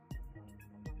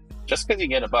just because you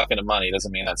get a bucket of money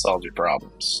doesn't mean that solves your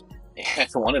problems. And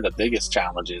one of the biggest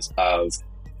challenges of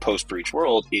post-breach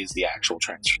world is the actual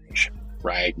transformation,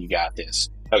 right? You got this,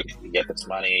 okay, you get this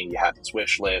money, you have this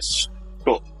wish list.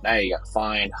 Cool. Now you got to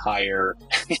find, hire,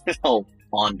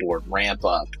 onboard, ramp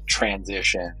up,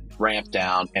 transition, ramp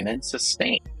down, and then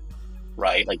sustain,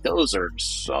 right? Like those are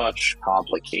such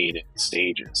complicated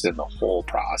stages in the whole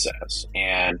process.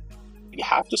 And you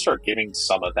have to start giving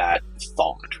some of that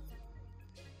thought.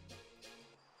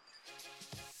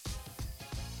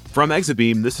 From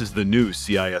Exabeam, this is the new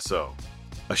CISO,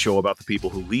 a show about the people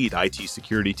who lead IT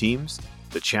security teams,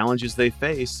 the challenges they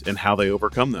face, and how they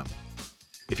overcome them.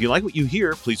 If you like what you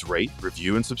hear, please rate,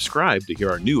 review, and subscribe to hear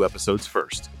our new episodes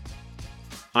first.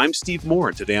 I'm Steve Moore,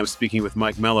 and today I'm speaking with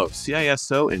Mike Melo,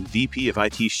 CISO and VP of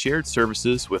IT Shared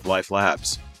Services with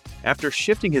LifeLabs. After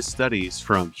shifting his studies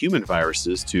from human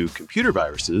viruses to computer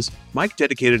viruses, Mike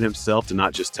dedicated himself to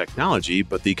not just technology,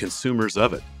 but the consumers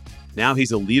of it. Now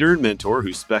he's a leader and mentor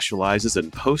who specializes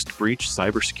in post-breach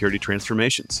cybersecurity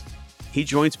transformations. He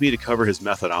joins me to cover his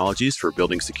methodologies for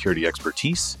building security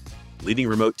expertise, leading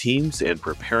remote teams, and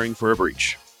preparing for a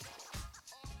breach.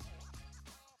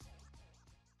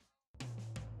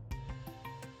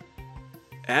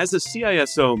 As a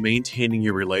CISO, maintaining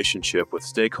your relationship with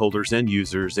stakeholders and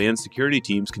users and security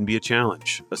teams can be a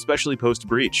challenge, especially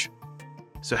post-breach.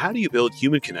 So how do you build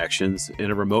human connections in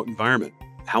a remote environment?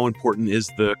 How important is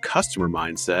the customer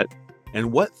mindset?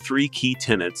 And what 3 key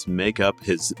tenets make up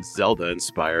his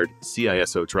Zelda-inspired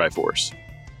CISO Triforce?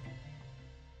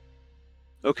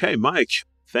 Okay, Mike,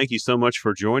 thank you so much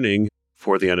for joining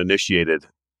For the Uninitiated.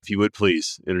 If you would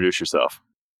please introduce yourself.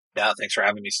 Yeah, thanks for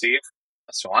having me, Steve.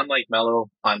 So I'm Mike Melo.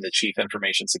 I'm the Chief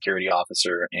Information Security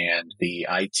Officer and the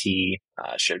IT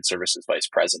Shared Services Vice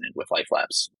President with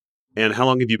LifeLabs. And how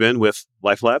long have you been with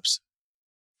LifeLabs?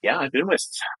 Yeah, I've been with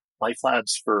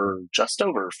LifeLabs for just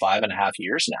over 5.5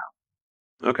 years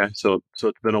now. Okay, so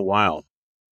it's been a while.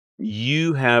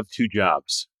 You have 2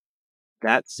 jobs.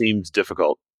 That seems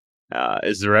difficult.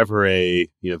 Is there ever a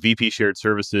VP Shared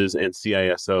Services and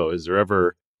CISO? Is there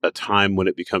ever a time when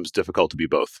it becomes difficult to be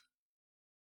both?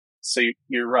 So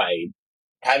you're right.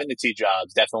 Having the 2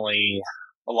 jobs, definitely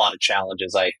a lot of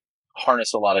challenges. I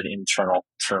harness a lot of internal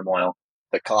turmoil,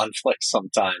 the conflict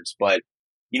sometimes, but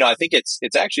I think it's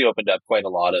actually opened up quite a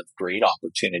lot of great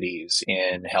opportunities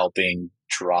in helping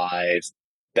drive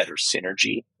better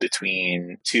synergy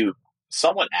between 2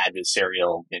 somewhat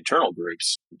adversarial internal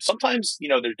groups. Sometimes,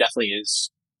 there definitely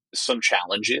is some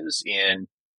challenges in,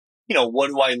 what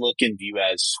do I look and view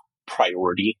as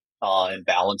priority and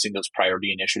balancing those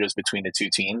priority initiatives between the 2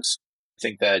 teams. I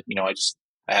think that,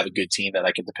 I have a good team that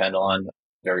I can depend on,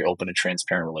 very open and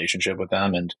transparent relationship with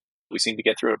them, and we seem to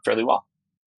get through it fairly well.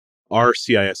 Our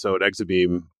CISO at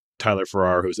Exabeam, Tyler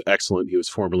Farrar, who's excellent, he was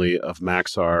formerly of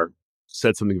Maxar,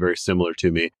 said something very similar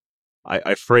to me.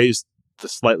 I phrased the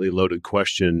slightly loaded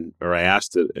question, or I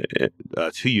asked it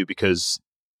to you because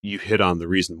you hit on the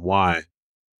reason why.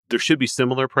 There should be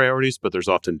similar priorities, but there's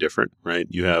often different, right?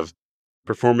 You have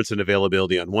performance and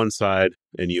availability on one side,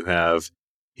 and you have,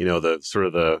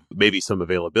 the maybe some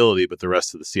availability, but the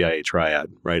rest of the CIA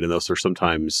triad, right? And those are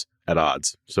sometimes at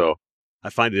odds. So I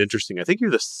find it interesting. I think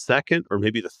you're the second or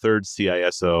maybe the third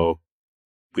CISO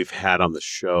we've had on the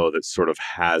show that sort of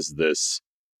has this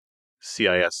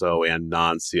CISO and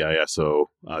non-CISO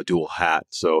dual hat.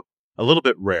 So a little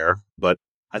bit rare, but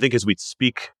I think as we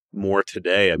speak more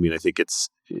today, I think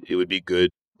it would be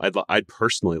good. I'd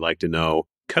personally like to know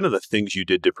kind of the things you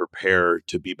did to prepare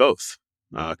to be both,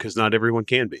 because not everyone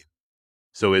can be.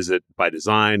 So is it by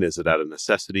design? Is it out of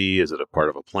necessity? Is it a part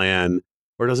of a plan?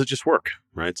 Or does it just work,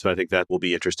 right? So I think that will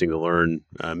be interesting to learn.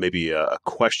 Maybe a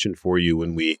question for you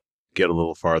when we get a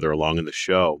little farther along in the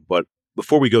show. But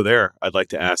before we go there, I'd like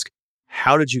to ask,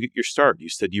 how did you get your start? You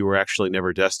said you were actually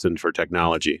never destined for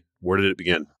technology. Where did it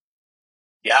begin?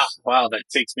 Yeah, wow, that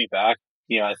takes me back.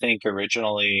 I think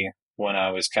originally when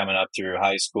I was coming up through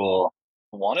high school,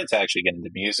 I wanted to actually get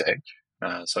into music.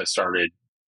 So I started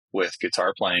with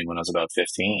guitar playing when I was about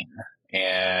 15.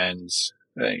 And,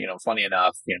 funny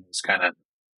enough, was kind of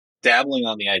dabbling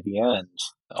on the idea and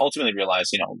ultimately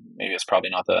realized, maybe it's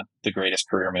probably not the greatest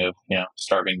career move.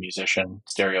 Starving musician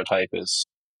stereotype is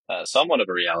somewhat of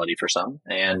a reality for some,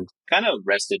 and kind of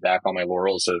rested back on my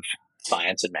laurels of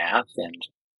science and math and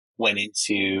went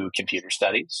into computer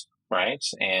studies, right?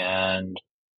 And,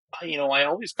 I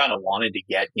always kind of wanted to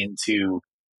get into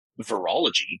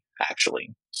virology,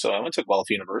 actually. So I went to Guelph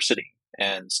University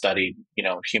and studied,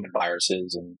 human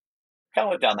viruses and kind of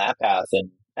went down that path.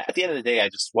 And at the end of the day, I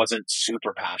just wasn't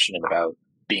super passionate about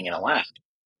being in a lab,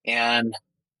 and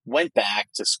went back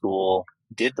to school,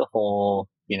 did the whole,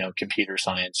 computer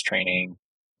science training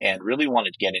and really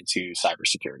wanted to get into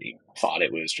cybersecurity. Thought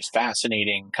it was just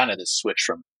fascinating, kind of the switch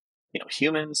from,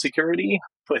 human security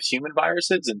with human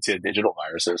viruses into digital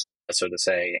viruses, so to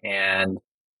say. And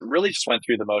really just went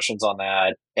through the motions on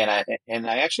that. And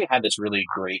I actually had this really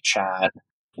great chat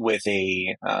with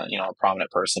a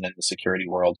prominent person in the security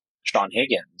world, Sean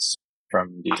Higgins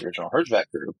from the original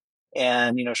Herjavec group.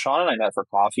 And, Sean and I met for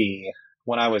coffee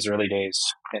when I was early days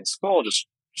in school, just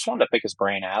wanted to pick his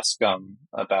brain, ask him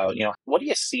about, what do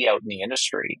you see out in the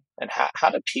industry and how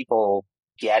do people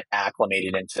get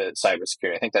acclimated into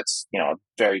cybersecurity? I think that's, a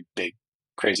very big,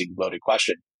 crazy loaded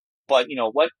question. But,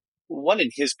 what in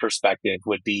his perspective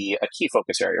would be a key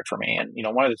focus area for me? And,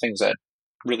 one of the things that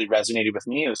really resonated with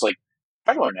me was like,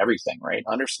 try to learn everything, right?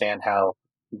 Understand how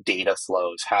data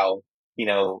flows, how,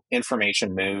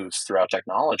 information moves throughout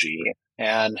technology.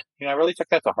 And, I really took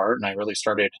that to heart and I really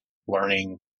started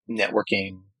learning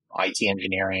networking, IT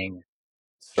engineering,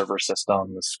 server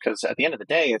systems. Because at the end of the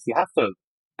day, if you have to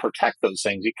protect those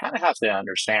things, you kind of have to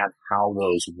understand how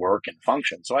those work and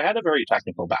function. So I had a very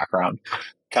technical background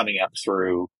coming up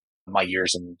through my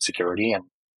years in security. And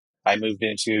I moved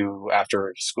into,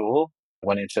 after school,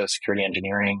 went into security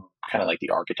engineering, kind of like the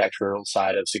architectural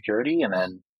side of security. And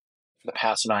then for the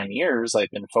past 9 years, I've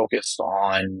been focused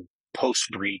on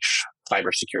post-breach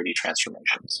cybersecurity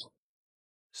transformations.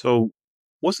 So,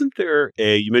 wasn't there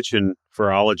you mentioned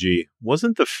virology,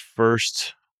 wasn't the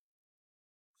first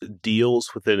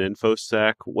deals within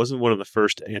InfoSec, wasn't one of the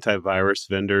first antivirus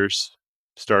vendors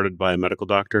started by a medical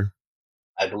doctor?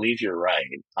 I believe you're right.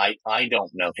 I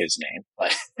don't know his name,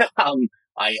 but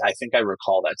I think I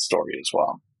recall that story as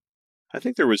well. I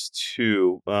think there was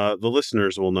two. The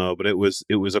listeners will know, but it was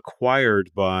acquired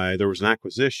by. There was an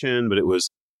acquisition, but it was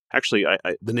actually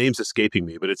the name's escaping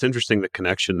me. But it's interesting the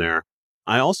connection there.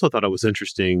 I also thought it was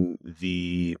interesting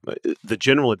the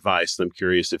general advice. And I'm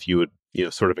curious if you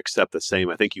would sort of accept the same.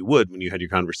 I think you would when you had your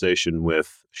conversation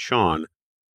with Sean.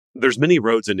 There's many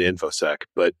roads into InfoSec,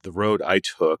 but the road I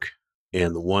took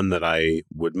and the one that I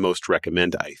would most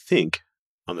recommend, I think,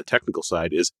 on the technical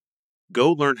side is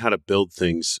go learn how to build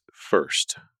things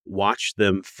first. Watch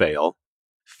them fail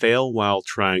while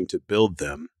trying to build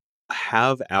them,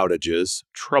 have outages,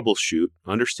 troubleshoot,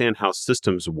 understand how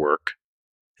systems work,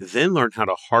 then learn how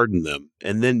to harden them,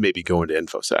 and then maybe go into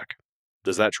InfoSec.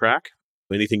 Does that track?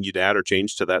 Anything you'd add or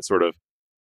change to that sort of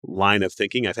line of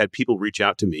thinking? I've had people reach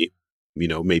out to me,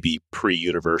 maybe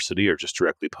pre-university or just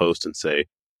directly post and say,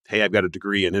 hey, I've got a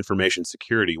degree in information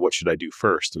security. What should I do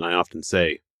first? And I often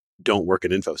say, don't work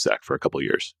in InfoSec for a couple of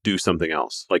years. Do something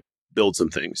else, like build some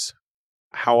things.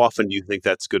 How often do you think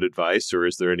that's good advice, or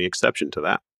is there any exception to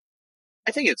that?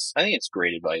 I think it's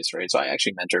great advice, right? So I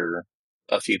actually mentor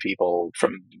a few people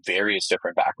from various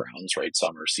different backgrounds, right?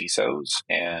 Some are CISOs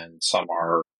and some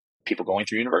are people going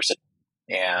through university.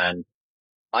 And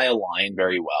I align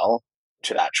very well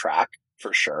to that track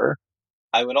for sure.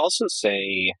 I would also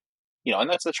say, and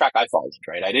that's the track I followed,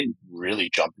 right? I didn't really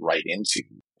jump right into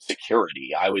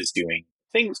security. I was doing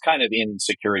things kind of in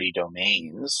security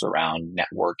domains around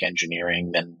network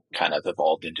engineering, then kind of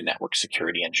evolved into network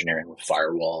security engineering with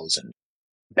firewalls and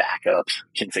backup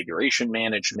configuration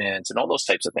management and all those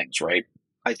types of things, right?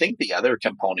 I think the other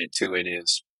component to it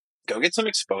is go get some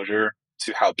exposure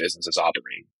to how businesses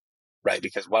operate, right?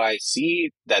 Because what I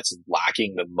see that's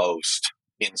lacking the most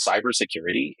in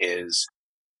cybersecurity is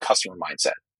customer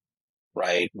mindset,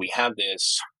 right? We have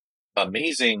this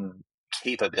amazing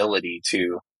capability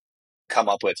to come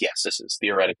up with, yes, this is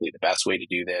theoretically the best way to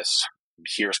do this.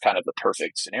 Here's kind of the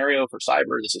perfect scenario for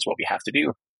cyber. This is what we have to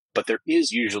do. But there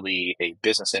is usually a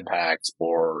business impact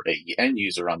or a end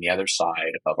user on the other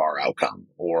side of our outcome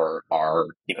or our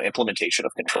implementation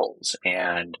of controls.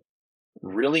 And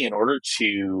really, in order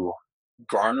to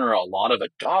garner a lot of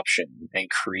adoption and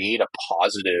create a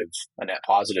net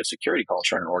positive security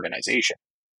culture in an organization,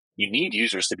 you need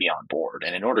users to be on board.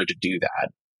 And in order to do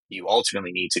that, you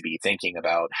ultimately need to be thinking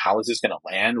about how is this going to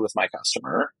land with my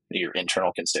customer, your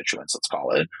internal constituents, let's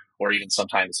call it, or even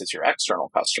sometimes it's your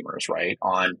external customers, right?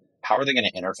 On how are they going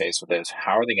to interface with this?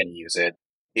 How are they going to use it?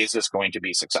 Is this going to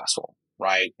be successful,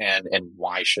 right? And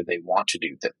why should they want to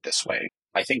do it this way?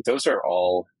 I think those are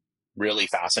all really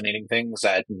fascinating things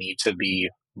that need to be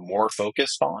more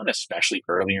focused on, especially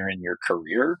earlier in your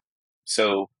career.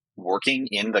 So working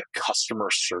in the customer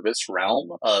service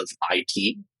realm of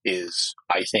IT is,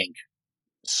 I think,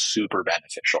 super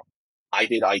beneficial. I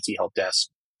did IT help desk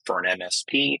for an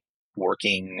MSP,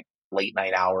 working late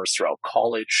night hours throughout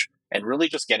college, and really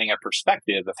just getting a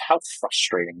perspective of how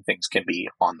frustrating things can be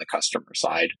on the customer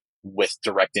side with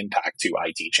direct impact to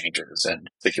IT changes and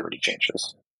security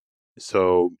changes.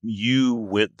 So you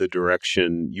went the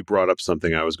direction, you brought up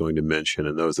something I was going to mention,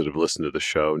 and those that have listened to the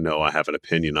show know I have an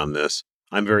opinion on this.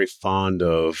 I'm very fond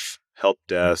of help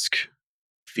desk,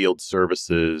 field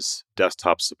services,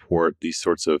 desktop support, these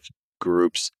sorts of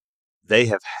groups. They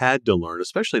have had to learn,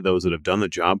 especially those that have done the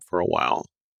job for a while,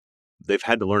 they've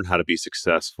had to learn how to be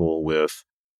successful with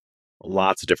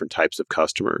lots of different types of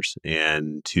customers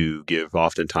and to give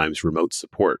oftentimes remote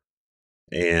support.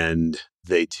 And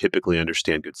they typically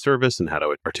understand good service and how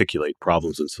to articulate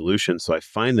problems and solutions. So I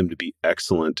find them to be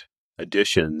excellent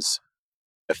additions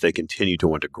if they continue to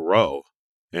want to grow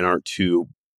and aren't too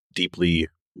deeply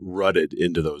rutted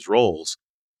into those roles.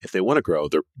 If they want to grow,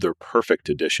 they're perfect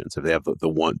additions if they have the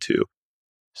want to.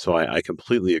 So I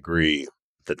completely agree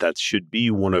that that should be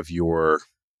one of your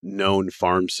known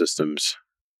farm systems.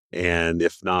 And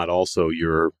if not, also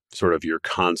your sort of your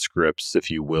conscripts, if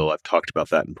you will. I've talked about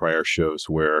that in prior shows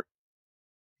where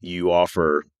you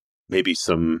offer maybe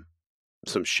some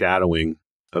shadowing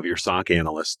of your SOC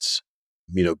analysts.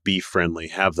 Be friendly,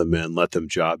 have them in, let them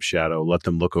job shadow, let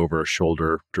them look over a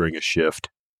shoulder during a shift,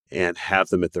 and have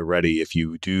them at the ready if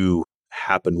you do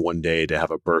happen one day to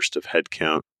have a burst of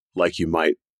headcount like you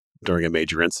might during a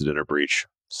major incident or breach.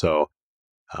 So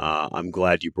I'm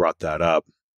glad you brought that up.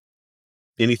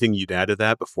 Anything you'd add to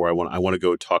that before I want to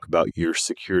go talk about your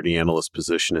security analyst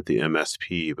position at the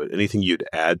MSP, but anything you'd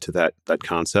add to that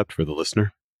concept for the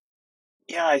listener?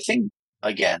 Yeah, I think,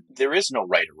 again, there is no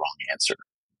right or wrong answer,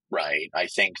 right? I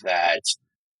think that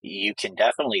you can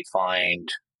definitely find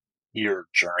your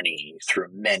journey through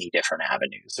many different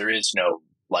avenues. There is no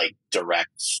like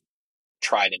direct,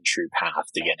 tried and true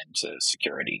path to get into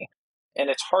security. And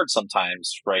it's hard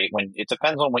sometimes, right? When it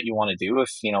depends on what you want to do.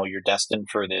 If, you're destined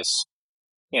for this,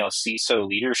 CISO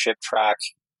leadership track,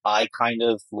 I kind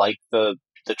of like the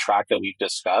track that we've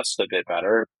discussed a bit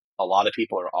better. A lot of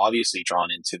people are obviously drawn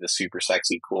into the super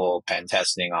sexy, cool pen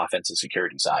testing, offensive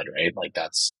security side, right? Like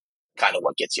that's kind of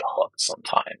what gets you hooked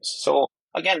sometimes. So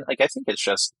again, like I think it's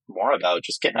just more about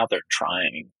just getting out there and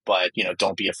trying, but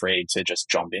don't be afraid to just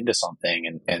jump into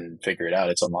something and figure it out.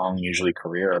 It's a long, usually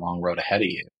career, a long road ahead of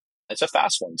you. It's a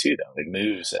fast one too, though. It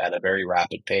moves at a very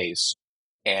rapid pace.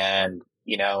 And,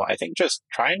 I think just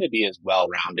trying to be as well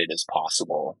rounded as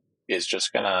possible is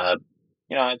just gonna,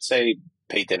 I'd say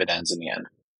pay dividends in the end.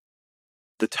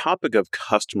 The topic of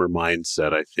customer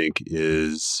mindset, I think,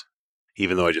 is,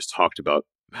 even though I just talked about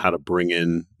how to bring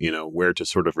in, where to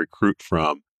sort of recruit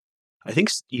from, I think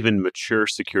even mature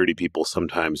security people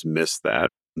sometimes miss that.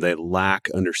 They lack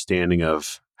understanding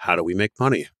of how do we make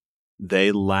money?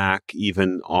 They lack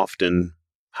even often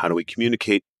how do we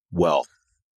communicate well?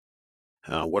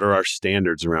 What are our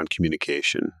standards around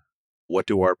communication? What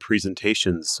do our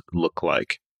presentations look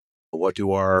like? What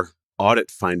do our audit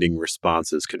finding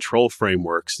responses, control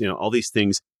frameworks, all these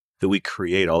things that we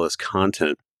create, all this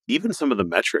content, even some of the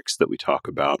metrics that we talk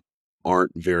about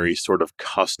aren't very sort of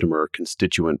customer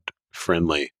constituent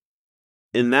friendly.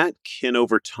 And that can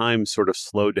over time sort of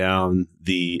slow down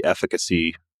the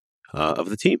efficacy of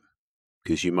the team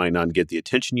because you might not get the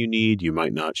attention you need. You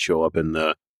might not show up in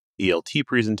the ELT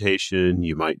presentation.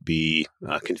 You might be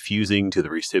confusing to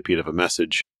the recipient of a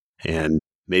message and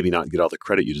maybe not get all the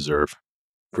credit you deserve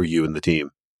for you and the team.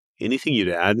 Anything you'd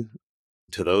add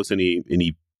to those?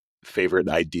 Any favorite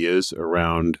ideas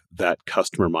around that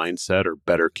customer mindset or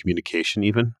better communication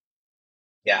even?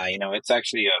 Yeah,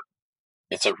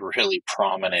 it's a really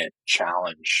prominent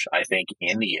challenge, I think,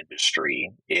 in the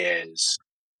industry is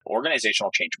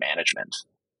organizational change management,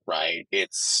 right?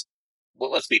 Well,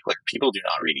 let's be clear. People do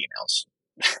not read emails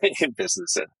in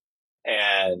businesses.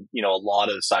 And, a lot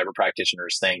of cyber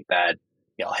practitioners think that,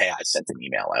 hey, I sent an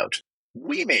email out.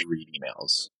 We may read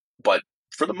emails, but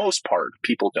for the most part,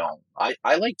 people don't.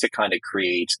 I like to kind of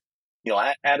create,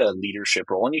 at a leadership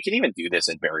role, and you can even do this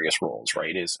in various roles,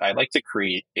 right? I like to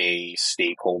create a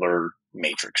stakeholder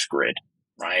matrix grid,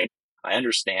 right? I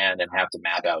understand and have to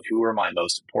map out who are my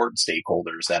most important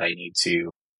stakeholders that I need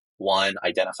to, one,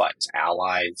 identify as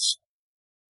allies,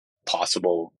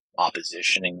 possible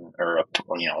oppositioning or,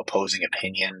 opposing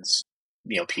opinions,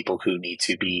 people who need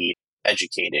to be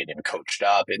educated and coached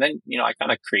up. And then, I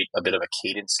kind of create a bit of a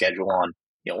cadence schedule on,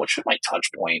 what should my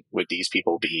touch point with these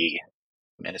people be?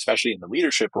 And especially in the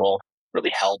leadership role,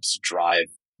 really helps drive,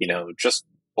 just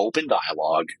open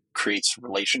dialogue, creates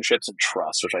relationships and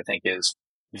trust, which I think is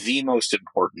the most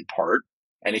important part.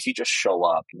 And if you just show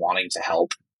up wanting to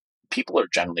help, people are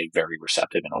generally very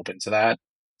receptive and open to that.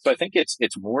 So I think it's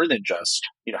more than just,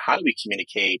 how do we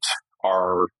communicate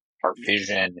our our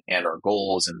vision and our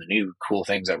goals and the new cool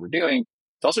things that we're doing.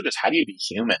 It's also just how do you be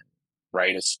human,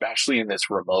 right? Especially in this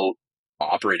remote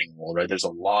operating role, right? There's a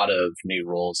lot of new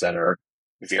roles that are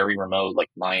very remote. Like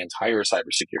my entire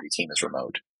cybersecurity team is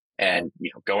remote, and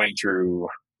going through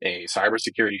a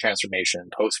cybersecurity transformation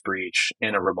post breach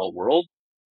in a remote world,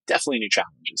 definitely new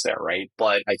challenges there, right?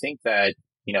 But I think that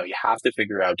you have to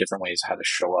figure out different ways how to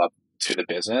show up to the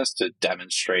business to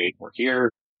demonstrate we're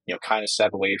here. Kind of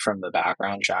step away from the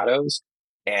background shadows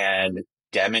and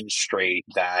demonstrate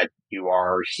that you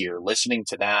are here listening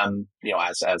to them,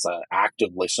 as an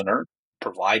active listener,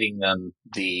 providing them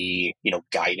the,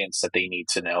 guidance that they need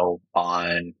to know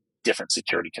on different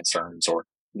security concerns or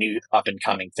new up and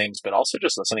coming things, but also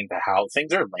just listening to how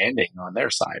things are landing on their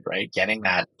side, right? Getting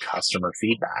that customer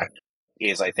feedback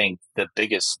is, I think, the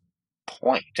biggest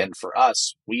point. And for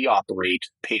us, we operate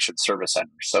patient service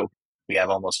centers. So we have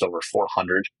almost over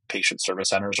 400 patient service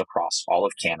centers across all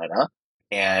of Canada.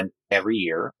 And every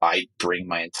year I bring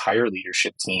my entire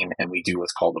leadership team and we do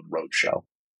what's called a roadshow.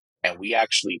 And we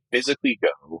actually physically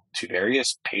go to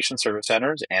various patient service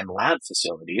centers and lab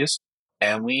facilities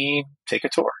and we take a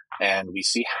tour and we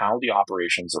see how the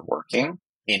operations are working,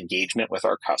 engagement with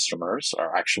our customers,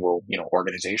 our actual,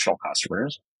 organizational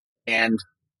customers, and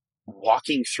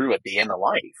walking through a day in the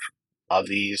life of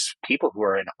these people who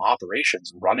are in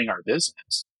operations running our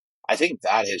business. I think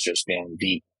that has just been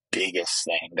the biggest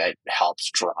thing that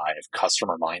helps drive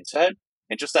customer mindset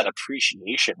and just that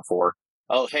appreciation for,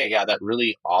 oh, hey, yeah, that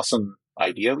really awesome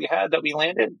idea we had that we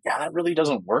landed, yeah, that really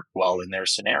doesn't work well in their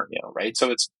scenario, right?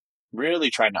 So it's really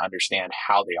trying to understand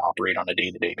how they operate on a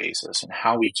day-to-day basis and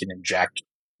how we can inject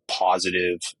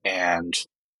positive and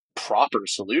proper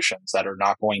solutions that are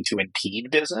not going to impede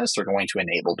business, they're going to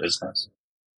enable business.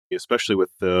 Especially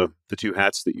with the two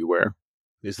hats that you wear.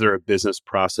 Is there a business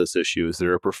process issue? Is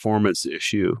there a performance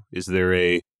issue? Is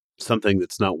there something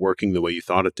that's not working the way you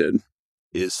thought it did?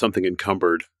 Is something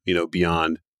encumbered,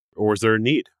 beyond? Or is there a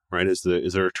need, right? Is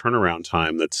there a turnaround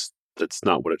time that's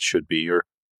not what it should be? Or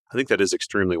I think that is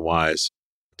extremely wise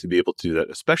to be able to do that,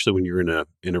 especially when you're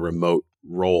in a remote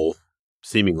role,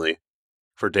 seemingly,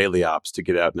 for daily ops, to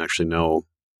get out and actually know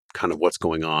kind of what's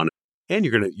going on. And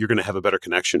you're gonna have a better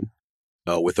connection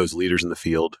with those leaders in the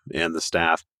field and the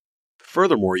staff.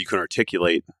 Furthermore, you can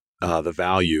articulate the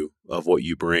value of what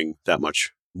you bring that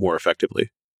much more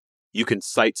effectively. You can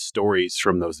cite stories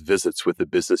from those visits with the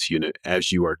business unit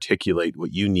as you articulate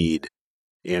what you need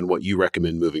and what you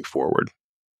recommend moving forward.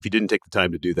 If you didn't take the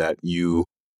time to do that, you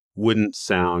wouldn't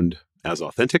sound as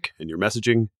authentic in your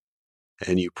messaging,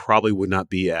 and you probably would not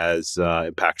be as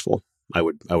impactful, I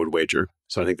would wager.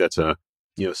 So I think that's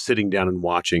sitting down and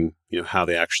watching, how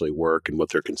they actually work and what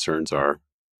their concerns are.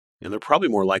 And they're probably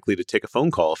more likely to take a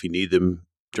phone call if you need them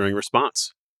during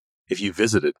response, if you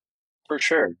visited. For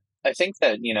sure. I think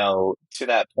that, to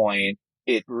that point,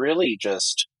 it really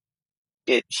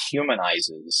it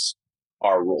humanizes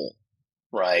our role,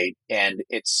 right? And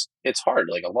it's hard.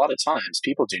 Like a lot of times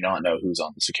people do not know who's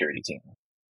on the security team.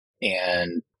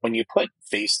 And when you put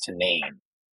face to name,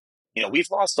 we've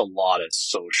lost a lot of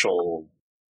social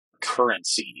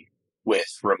currency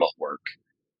with remote work,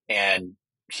 and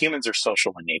humans are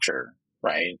social in nature,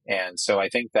 right? And so I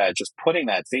think that just putting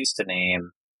that face to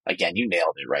name, again, you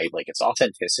nailed it, right? Like it's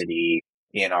authenticity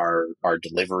in our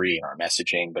delivery and our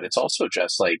messaging, but it's also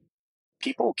just like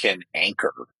people can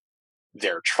anchor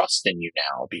their trust in you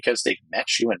now because they've met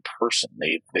you in person.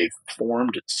 They've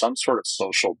formed some sort of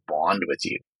social bond with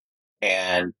you.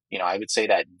 And, I would say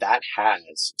that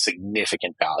has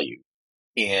significant value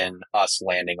in us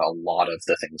landing a lot of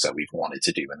the things that we've wanted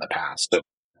to do in the past. So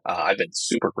I've been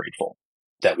super grateful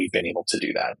that we've been able to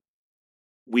do that.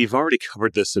 We've already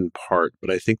covered this in part,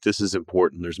 but I think this is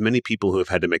important. There's many people who have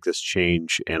had to make this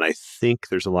change, and I think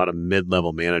there's a lot of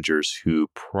mid-level managers who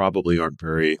probably aren't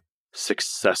very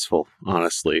successful,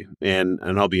 honestly. And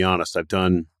I'll be honest,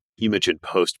 you mentioned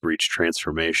post-breach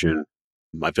transformation.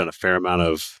 I've done a fair amount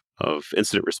of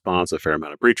incident response, a fair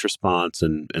amount of breach response,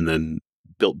 and then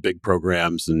built big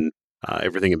programs and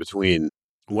everything in between.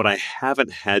 What I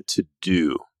haven't had to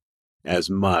do as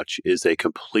much is a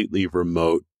completely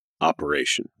remote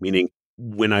operation, meaning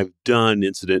when I've done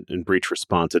incident and breach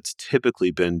response, it's typically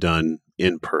been done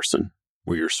in person,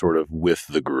 where you're sort of with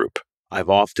the group. I've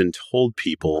often told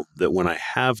people that when I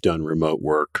have done remote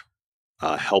work,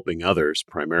 helping others,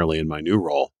 primarily in my new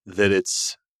role, that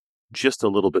it's just a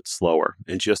little bit slower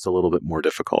and just a little bit more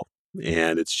difficult.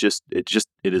 And it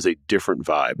is a different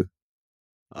vibe.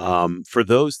 For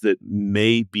those that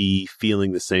may be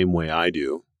feeling the same way I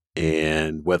do,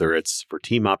 and whether it's for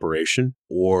team operation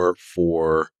or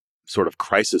for sort of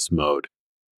crisis mode,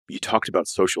 you talked about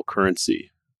social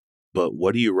currency, but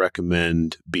what do you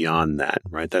recommend beyond that,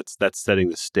 right? That's setting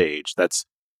the stage.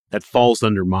 That falls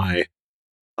under my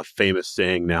A famous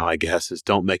saying now, I guess, is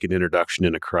don't make an introduction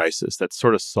in a crisis. That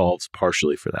sort of solves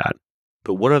partially for that.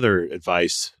 But what other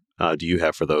advice do you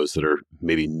have for those that are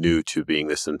maybe new to being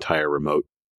this entire remote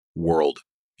world,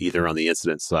 either on the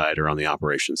incident side or on the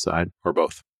operations side, or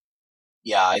both?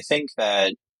 Yeah, I think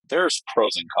that there's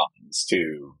pros and cons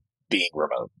to being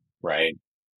remote, right?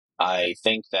 I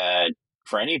think that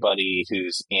for anybody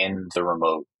who's in the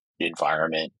remote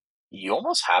environment, you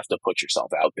almost have to put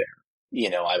yourself out there.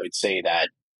 I would say that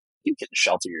you can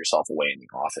shelter yourself away in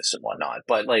the office and whatnot,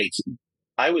 but like,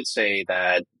 I would say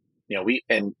that,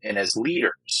 and as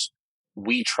leaders,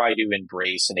 we try to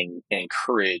embrace and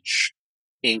encourage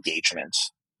engagement,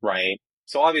 right?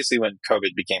 So obviously when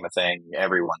COVID became a thing,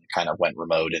 everyone kind of went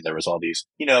remote and there was all these,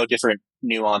 different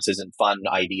nuances and fun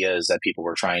ideas that people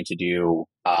were trying to do,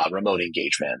 remote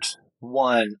engagement.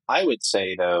 One, I would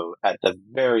say though, at the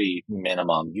very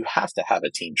minimum, you have to have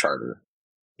a team charter.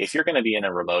 If you're going to be in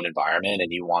a remote environment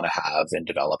and you want to have and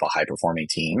develop a high performing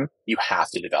team, you have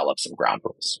to develop some ground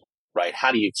rules, right?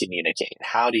 How do you communicate?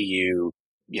 How do you,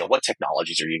 what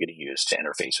technologies are you going to use to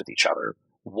interface with each other?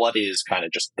 What is kind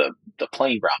of just the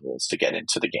playing ground rules to get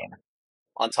into the game?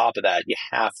 On top of that, you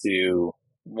have to,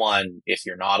 one, if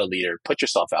you're not a leader, put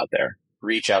yourself out there,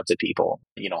 reach out to people.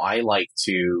 I like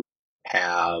to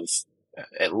have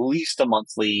at least a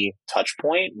monthly touch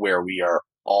point where we are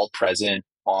all present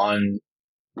on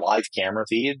live camera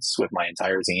feeds with my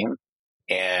entire team.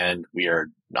 And we are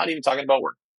not even talking about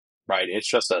work, right? It's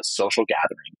just a social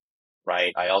gathering,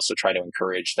 right? I also try to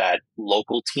encourage that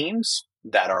local teams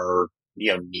that are,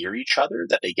 near each other,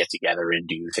 that they get together and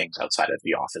do things outside of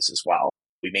the office as well.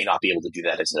 We may not be able to do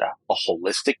that as a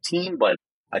holistic team, but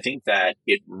I think that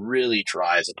it really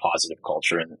drives a positive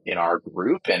culture in our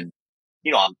group. And,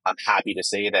 I'm happy to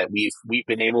say that we've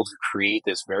been able to create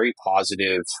this very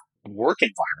positive work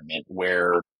environment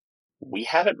where we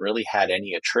haven't really had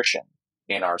any attrition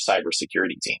in our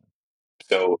cybersecurity team.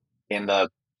 So in the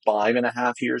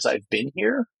 5.5 years I've been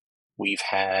here, we've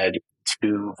had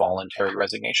 2 voluntary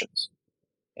resignations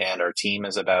and our team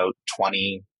is about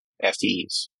 20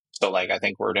 FTEs. So like, I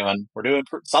think we're doing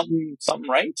something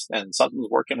right and something's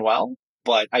working well.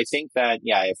 But I think that,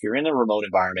 yeah, if you're in a remote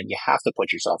environment, you have to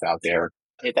put yourself out there.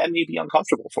 That may be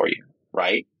uncomfortable for you,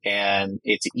 right? And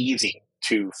it's easy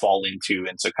to fall into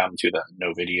and succumb to the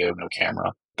no video, no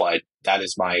camera. But that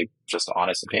is my just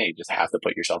honest opinion. You just have to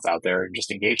put yourself out there and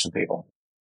just engage some people.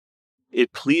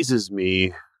 It pleases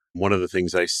me. One of the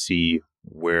things I see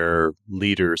where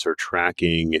leaders are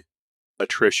tracking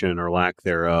attrition or lack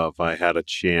thereof. I had a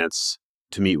chance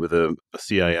to meet with a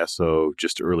CISO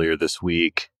just earlier this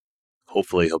week.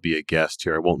 Hopefully he'll be a guest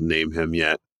here. I won't name him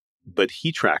yet, but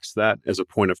he tracks that as a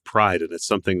point of pride, and it's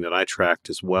something that I tracked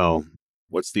as well.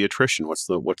 What's the attrition? What's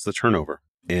the turnover?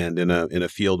 And in a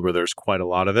field where there's quite a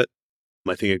lot of it,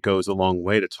 I think it goes a long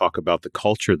way to talk about the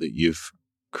culture that you've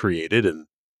created and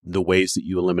the ways that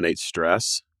you eliminate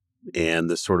stress and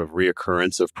the sort of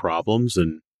reoccurrence of problems.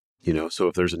 And, so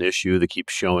if there's an issue that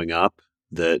keeps showing up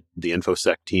that the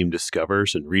InfoSec team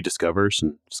discovers and rediscovers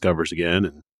and discovers again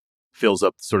and fills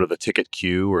up sort of the ticket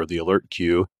queue or the alert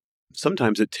queue,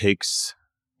 sometimes it takes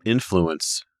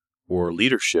influence or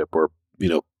leadership or,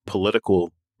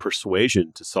 political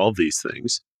persuasion to solve these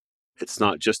things. It's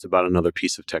not just about another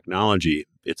piece of technology.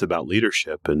 It's about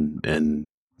leadership and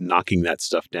knocking that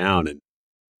stuff down and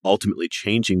ultimately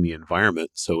changing the environment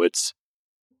so it's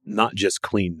not just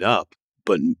cleaned up,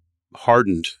 but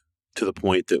hardened to the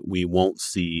point that we won't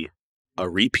see a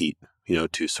repeat,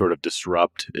 to sort of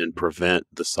disrupt and prevent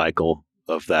the cycle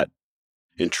of that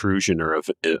intrusion or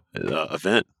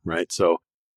event, right? So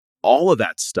all of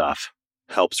that stuff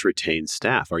helps retain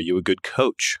staff. Are you a good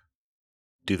coach?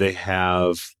 Do they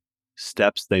have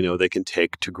steps they know they can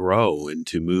take to grow and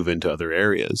to move into other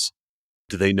areas?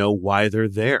 Do they know why they're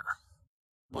there?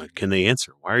 Like, can they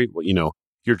answer? Why are you,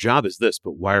 your job is this,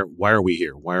 but why are we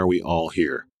here? Why are we all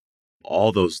here?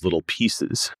 All those little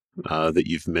pieces that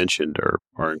you've mentioned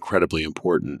are incredibly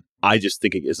important. I just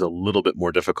think it is a little bit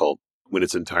more difficult when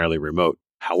it's entirely remote.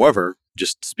 However,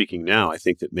 just speaking now, I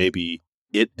think that maybe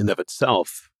it in of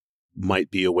itself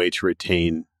might be a way to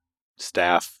retain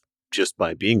staff just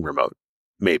by being remote,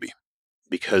 maybe,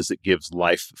 because it gives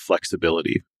life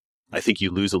flexibility. I think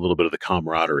you lose a little bit of the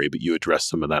camaraderie, but you address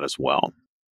some of that as well.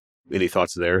 Any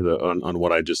thoughts there on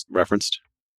what I just referenced?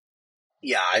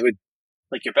 Yeah, I would,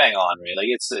 like, you're bang on, right? Like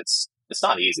it's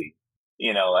not easy.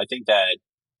 I think that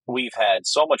we've had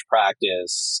so much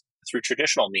practice through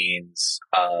traditional means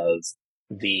of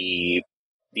the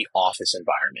office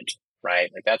environment,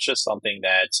 right? Like that's just something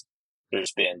that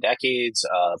there's been decades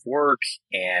of work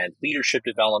and leadership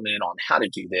development on how to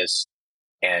do this.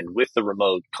 And with the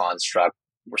remote construct,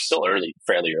 we're still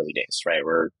fairly early days, right?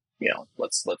 We're,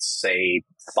 let's say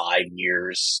 5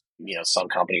 years, some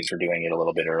companies are doing it a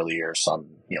little bit earlier, some,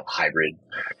 hybrid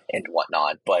and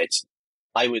whatnot. But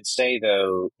I would say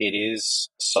though, it is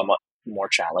somewhat more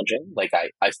challenging. Like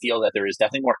I feel that there is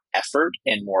definitely more effort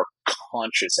and more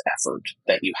conscious effort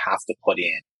that you have to put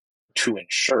in to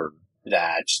ensure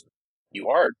that you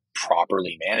are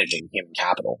properly managing human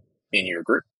capital in your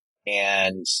group.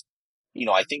 And,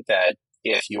 I think that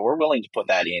if you're willing to put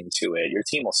that into it, your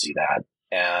team will see that.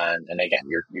 And again,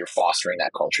 you're fostering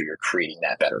that culture. You're creating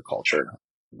that better culture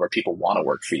where people want to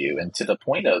work for you. And to the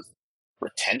point of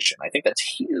retention, I think that's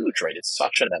huge, right? It's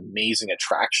such an amazing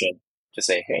attraction to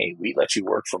say, hey, we let you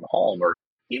work from home, or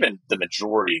even the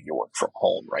majority of your work from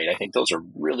home, right? I think those are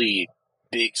really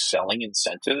big selling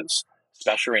incentives,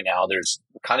 especially right now. There's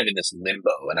kind of in this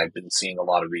limbo, and I've been seeing a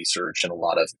lot of research and a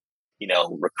lot of,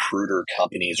 recruiter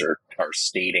companies are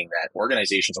stating that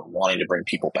organizations are wanting to bring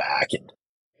people back. And,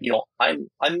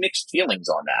 I'm mixed feelings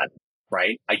on that,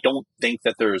 right? I don't think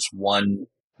that there's one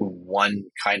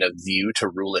kind of view to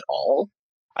rule it all.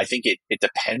 I think it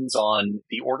depends on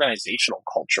the organizational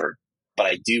culture, but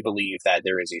I do believe that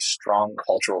there is a strong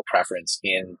cultural preference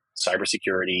in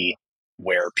cybersecurity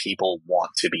where people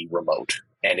want to be remote.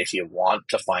 And if you want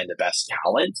to find the best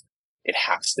talent, it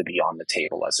has to be on the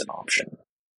table as an option.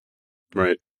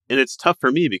 Right. And it's tough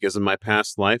for me because in my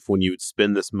past life, when you would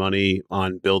spend this money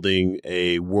on building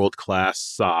a world-class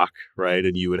SOC, right,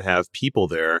 and you would have people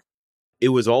there, it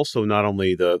was also not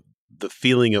only the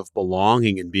feeling of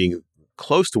belonging and being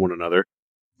close to one another,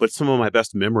 but some of my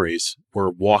best memories were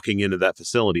walking into that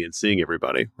facility and seeing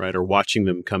everybody, right, or watching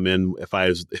them come in if I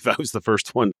was the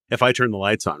first one, if I turned the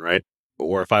lights on, right,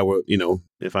 or if I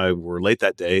were late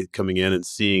that day, coming in and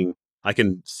seeing, I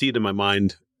can see it in my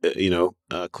mind,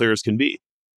 clear as can be.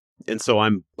 And so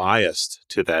I'm biased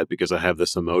to that because I have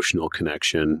this emotional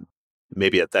connection.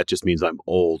 Maybe that just means I'm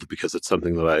old because it's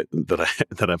something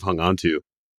that I've hung on to.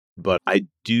 But I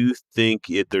do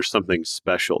think there's something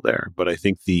special there. But I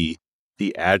think the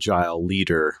agile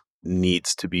leader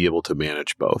needs to be able to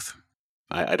manage both.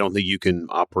 I don't think you can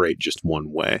operate just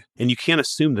one way. And you can't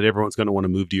assume that everyone's going to want to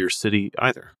move to your city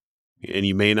either. And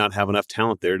you may not have enough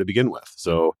talent there to begin with.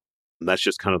 So that's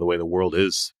just kind of the way the world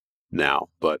is now.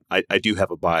 But I do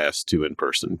have a bias to in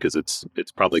person because it's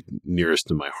probably nearest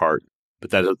to my heart. But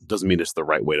that doesn't mean it's the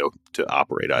right way to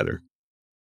operate either.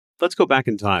 Let's go back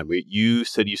in time. You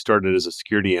said you started as a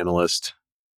security analyst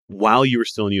while you were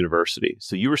still in university.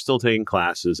 So you were still taking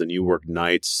classes and you worked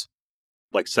nights,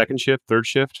 like second shift, third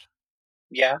shift?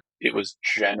 Yeah, it was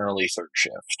generally third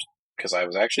shift because I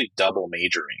was actually double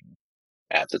majoring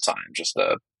at the time, just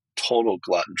a total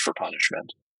glutton for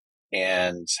punishment.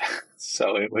 And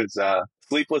so it was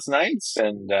sleepless nights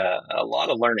and a lot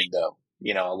of learning, though.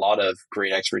 A lot of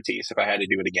great expertise. If I had to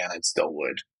do it again, I still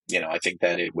would. I think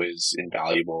that it was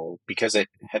invaluable because at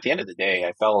the end of the day,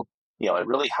 I felt, it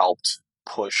really helped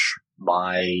push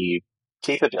my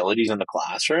capabilities in the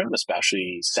classroom,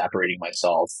 especially separating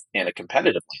myself in a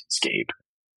competitive landscape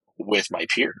with my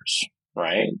peers,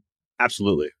 right?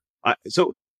 Absolutely.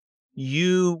 So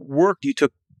you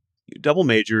took double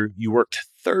major, you worked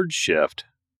third shift.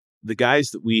 The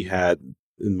guys that we had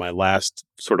in my last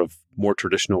sort of more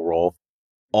traditional role,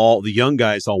 all the young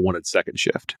guys all wanted second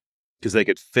shift because they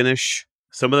could finish.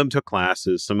 Some of them took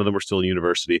classes, some of them were still in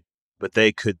university, but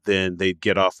they'd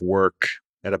get off work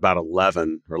at about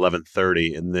 11 or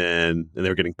 11:30 and they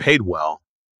were getting paid well,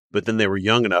 but then they were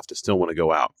young enough to still want to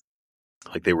go out.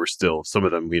 Like they were still, some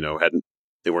of them,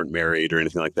 they weren't married or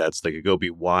anything like that, so they could go be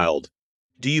wild.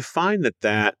 Do you find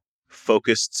that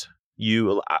focused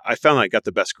you? I found I got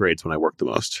the best grades when I worked the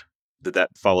most. Did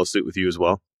that follow suit with you as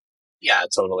well? Yeah,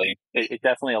 totally. It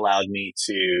definitely allowed me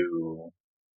to,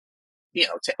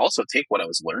 to also take what I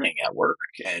was learning at work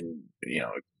and,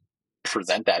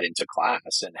 present that into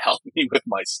class and help me with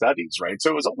my studies, right? So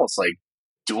it was almost like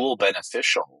dual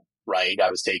beneficial, right?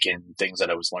 I was taking things that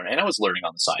I was learning, and I was learning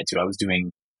on the side too. I was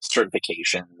doing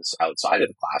certifications outside of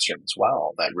the classroom as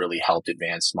well that really helped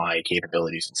advance my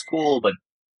capabilities in school. But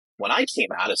when I came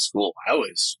out of school, I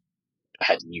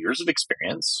had years of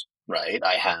experience, right?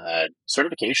 I had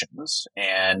certifications,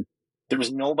 and there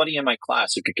was nobody in my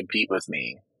class who could compete with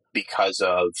me because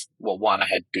of, well, one, I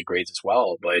had good grades as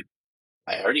well, but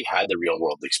I already had the real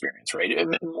world experience, right?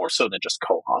 And more so than just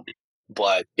co-op.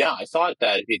 But yeah, I thought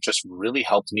that it just really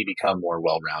helped me become more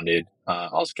well-rounded.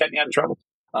 Also kept me out of trouble,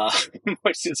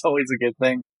 which is always a good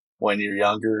thing when you're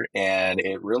younger. And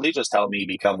it really just helped me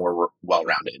become more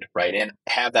well-rounded, right? And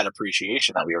have that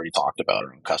appreciation that we already talked about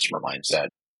around customer mindset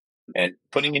and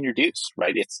putting in your dues,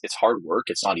 right? It's hard work.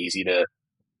 It's not easy to,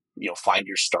 find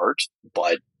your start,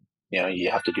 but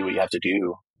you have to do what you have to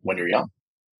do when you're young.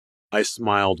 I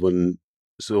smiled when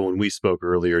we spoke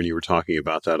earlier and you were talking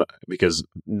about that, because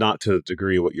not to the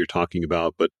degree what you're talking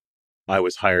about, but I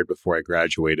was hired before I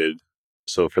graduated.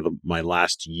 So for my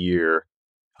last year,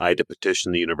 I had to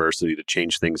petition the university to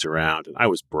change things around. And I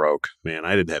was broke, man.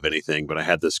 I didn't have anything, but I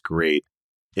had this great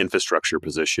infrastructure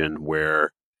position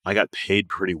where I got paid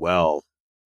pretty well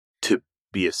to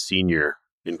be a senior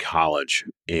in college.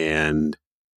 And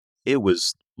it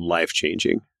was life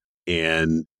changing.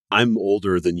 And I'm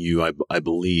older than you, I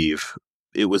believe.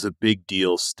 It was a big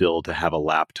deal still to have a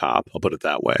laptop, I'll put it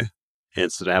that way.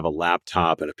 And so to have a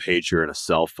laptop and a pager and a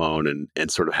cell phone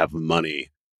and sort of have money,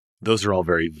 those are all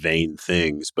very vain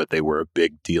things, but they were a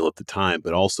big deal at the time.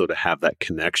 But also to have that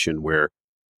connection where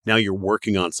now you're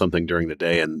working on something during the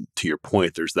day. And to your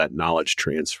point, there's that knowledge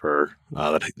transfer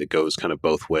that goes kind of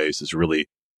both ways is really,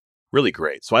 really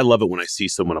great. So I love it when I see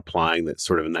someone applying that's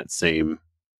sort of in that same,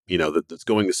 that's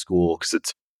going to school, because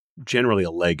it's generally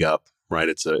a leg up, right?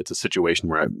 It's a situation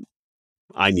where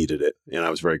I needed it and I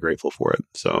was very grateful for it.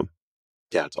 So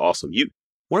yeah, it's awesome.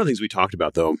 One of the things we talked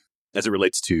about though, as it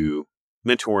relates to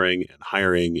mentoring and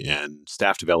hiring and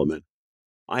staff development,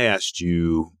 I asked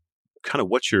you kind of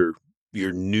what's your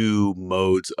new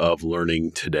modes of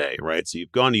learning today, right? So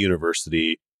you've gone to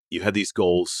university, you had these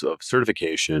goals of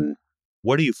certification.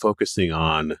 What are you focusing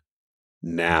on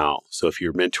now? So if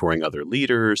you're mentoring other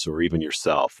leaders or even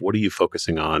yourself, what are you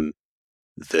focusing on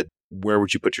where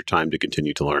would you put your time to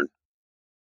continue to learn?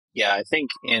 Yeah, I think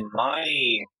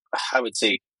I would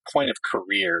say, point of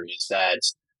career is that,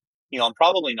 I'm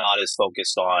probably not as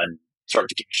focused on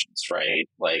certifications, right?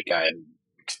 Like I'm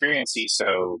experienced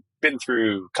CISO, been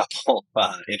through a couple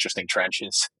interesting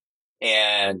trenches.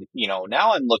 And,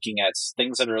 now I'm looking at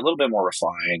things that are a little bit more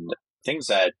refined, things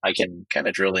that I can kind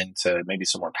of drill into maybe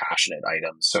some more passionate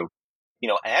items. So,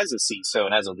 as a CISO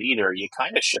and as a leader, you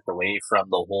kind of shift away from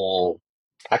the whole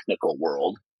technical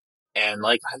world. And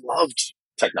like, I loved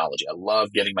technology. I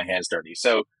love getting my hands dirty.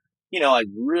 So, I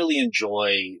really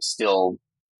enjoy still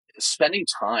spending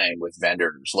time with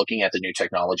vendors, looking at the new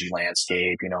technology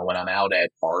landscape. When I'm out at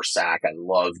RSAC, I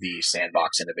love the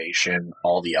sandbox innovation,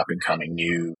 all the up and coming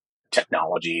new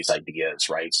technologies, ideas,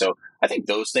 right? So I think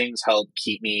those things help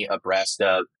keep me abreast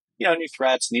of, new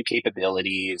threats, new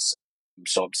capabilities.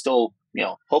 So I'm still,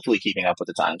 hopefully keeping up with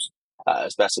the times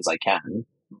as best as I can.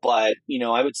 But,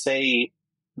 I would say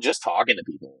just talking to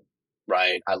people,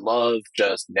 right? I love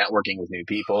just networking with new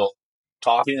people,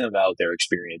 talking about their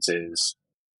experiences,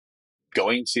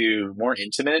 going to more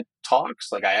intimate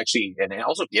talks. Like and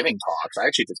also giving talks. I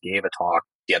actually just gave a talk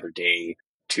the other day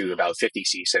to about 50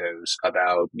 CISOs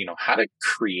about, how to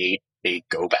create a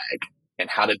go bag and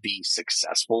how to be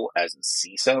successful as a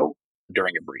CISO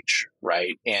during a breach.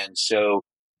 Right. And so,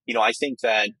 I think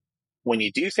that when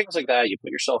you do things like that, you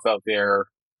put yourself out there,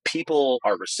 people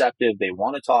are receptive. They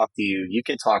want to talk to you. You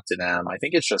can talk to them. I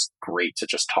think it's just great to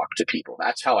just talk to people.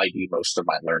 That's how I do most of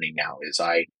my learning now is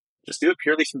I just do it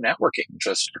purely through networking,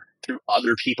 just through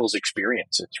other people's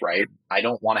experiences, right? I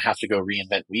don't want to have to go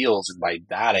reinvent wheels. And by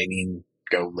that, I mean,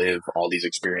 go live all these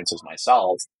experiences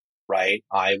myself, right?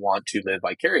 I want to live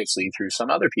vicariously through some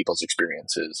other people's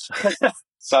experiences.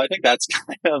 So I think that's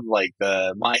kind of like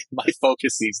my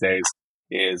focus these days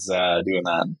is doing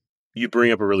that. You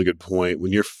bring up a really good point.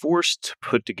 When you're forced to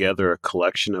put together a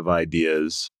collection of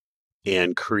ideas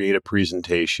and create a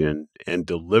presentation and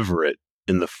deliver it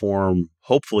in the form,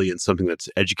 hopefully in something that's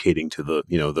educating to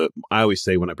I always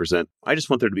say when I present, I just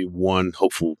want there to be one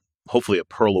hopefully a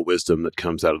pearl of wisdom that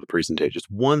comes out of the presentation. Just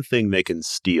one thing they can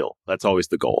steal. That's always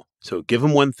the goal. So give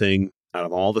them one thing out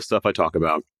of all the stuff I talk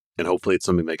about, and hopefully it's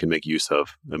something they can make use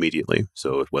of immediately.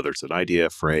 So whether it's an idea,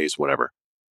 phrase, whatever.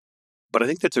 But I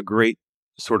think that's a great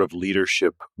sort of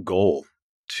leadership goal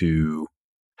to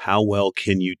how well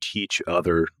can you teach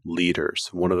other leaders?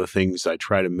 One of the things I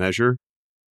try to measure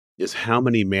is how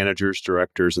many managers,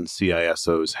 directors, and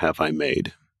CISOs have I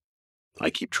made? I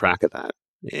keep track of that.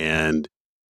 And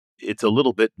it's a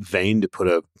little bit vain to put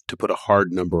a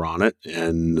hard number on it.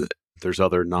 And there's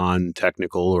other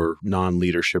non-technical or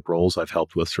non-leadership roles I've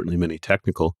helped with, certainly many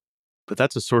technical, but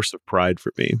that's a source of pride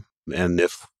for me. And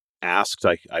if asked,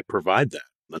 I provide that.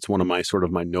 That's one of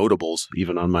my notables,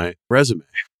 even on my resume.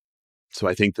 So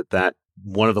I think that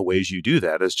one of the ways you do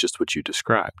that is just what you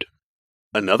described.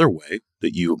 Another way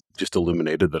that you just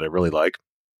illuminated that I really like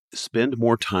is spend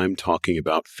more time talking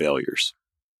about failures.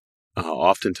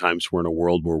 Oftentimes we're in a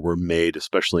world where we're made,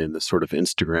 especially in this sort of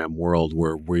Instagram world,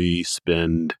 where we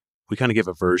kind of give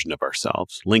a version of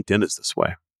ourselves. LinkedIn is this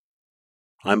way.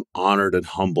 I'm honored and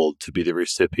humbled to be the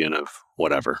recipient of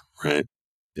whatever, right?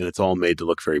 And it's all made to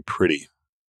look very pretty.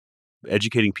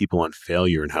 educating people on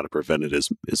failure and how to prevent it is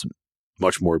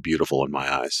much more beautiful in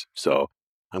my eyes. So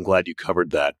I'm glad you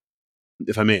covered that.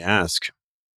 If I may ask,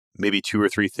 maybe 2 or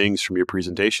 3 things from your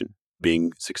presentation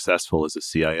being successful as a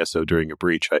CISO during a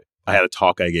breach. I had a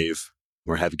talk I gave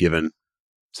or have given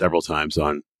several times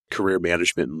on career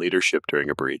management and leadership during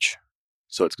a breach.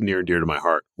 So it's near and dear to my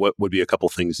heart. What would be a couple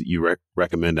things that you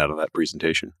recommend out of that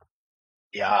presentation?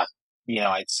 Yeah.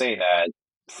 I'd say that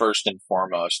first and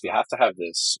foremost, you have to have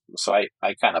this. So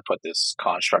I kind of put this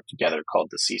construct together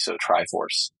called the CISO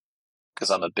Triforce because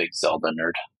I'm a big Zelda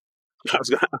nerd. I was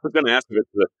going to ask if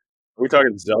are we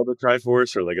talking Zelda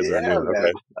Triforce or like is there a Yeah, new? man.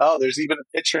 Okay. Oh, there's even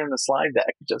a picture in the slide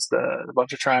deck, just a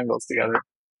bunch of triangles together.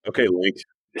 Okay, Link.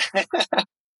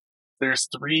 There's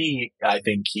three, I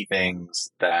think, key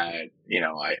things that,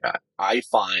 I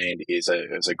find is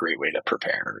a great way to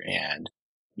prepare. And,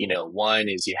 one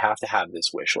is you have to have this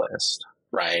wish list,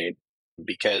 right?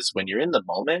 Because when you're in the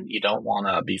moment, you don't want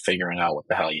to be figuring out what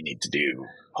the hell you need to do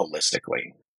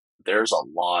holistically. There's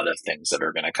a lot of things that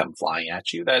are going to come flying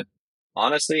at you that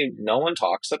honestly no one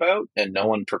talks about and no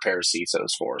one prepares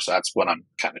CISOs for. So that's what I'm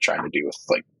kind of trying to do with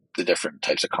like the different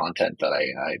types of content that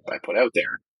I put out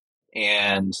there.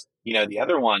 And, the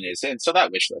other one is, and so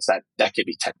that wish list, that could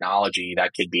be technology,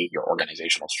 that could be your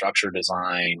organizational structure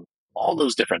design, all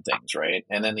those different things, right?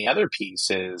 And then the other piece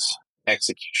is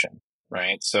execution,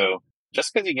 right? So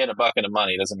just because you get a bucket of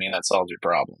money doesn't mean that solves your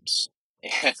problems.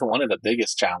 And one of the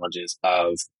biggest challenges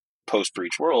of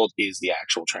post-breach world is the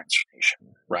actual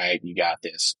transformation, right? You got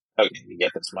this, okay, you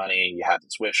get this money, you have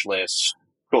this wish list,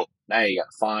 cool. Now you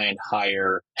got to find,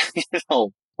 hire,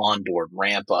 onboard,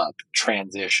 ramp up,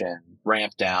 transition,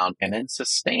 ramp down, and then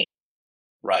sustain,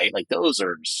 right? Like those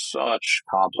are such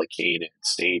complicated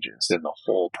stages in the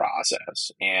whole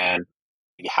process. And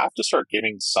you have to start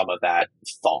giving some of that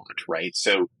thought, right?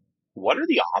 So what are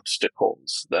the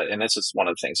obstacles that, and this is one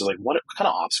of the things, is like, what kind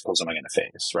of obstacles am I going to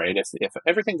face, right? If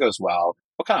everything goes well,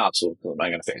 what kind of obstacles am I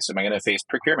going to face? Am I going to face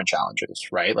procurement challenges,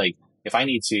 right? Like if I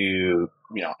need to,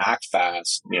 act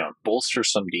fast, bolster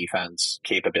some defense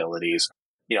capabilities,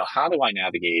 how do I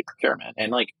navigate procurement? And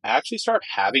like actually start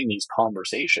having these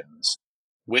conversations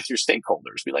with your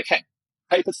stakeholders. Be like, hey,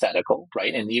 hypothetical,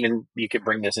 right? And even you can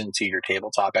bring this into your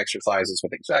tabletop exercises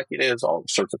with executives, all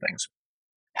sorts of things.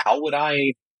 How would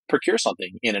I procure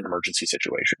something in an emergency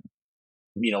situation?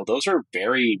 Those are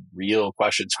very real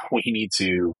questions we need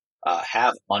to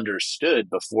have understood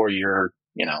before you're,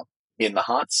 in the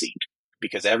hot seat,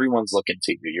 because everyone's looking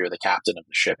to you. You're the captain of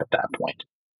the ship at that point.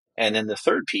 And then the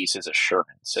third piece is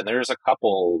assurance. And there's a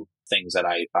couple things that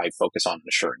I focus on in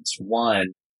assurance. One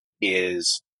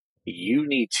is you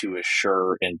need to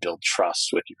assure and build trust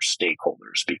with your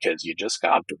stakeholders because you just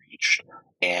got breached.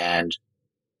 And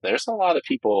there's a lot of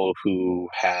people who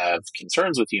have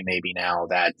concerns with you maybe now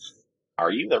that, are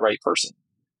you the right person?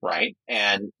 Right.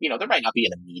 And, there might not be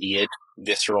an immediate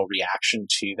visceral reaction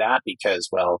to that because,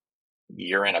 well,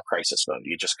 you're in a crisis mode.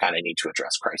 You just kind of need to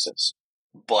address crisis.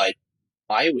 But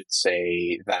I would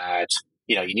say that,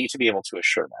 you need to be able to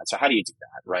assure that. So how do you do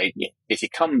that, right? If you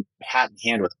come hat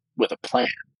in hand with a plan,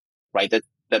 right,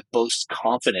 that boasts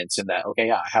confidence in that, okay,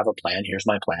 yeah, I have a plan. Here's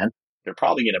my plan. They're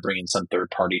probably going to bring in some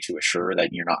third party to assure that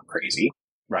you're not crazy,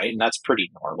 right? And that's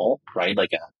pretty normal, right?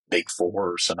 Like a Big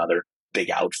Four or some other big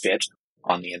outfit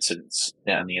on the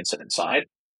incident side.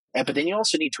 But then you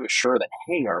also need to assure that,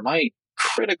 hey, are my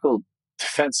critical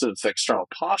defensive external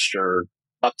posture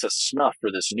up to snuff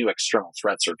for this new external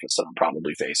threat surface that I'm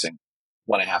probably facing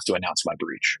when I have to announce my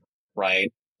breach,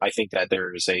 right? I think that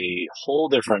there's a whole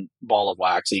different ball of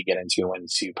wax that you get into when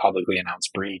to publicly announce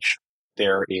breach.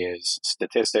 There is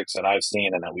statistics that I've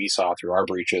seen and that we saw through our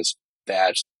breaches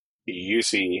that you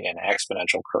see an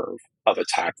exponential curve of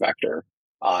attack vector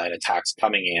and attacks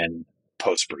coming in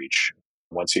post breach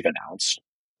once you've announced.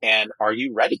 And are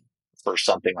you ready for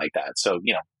something like that? So,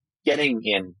 getting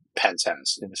in pen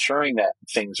tests, ensuring that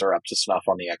things are up to snuff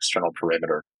on the external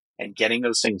perimeter and getting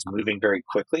those things moving very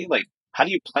quickly. Like, how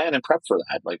do you plan and prep for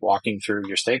that? Like walking through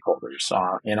your stakeholders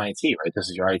in IT, right? This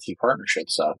is your IT partnership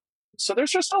stuff. So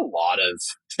there's just a lot of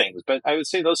things, but I would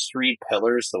say those three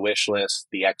pillars, the wish list,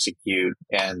 the execute,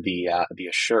 and the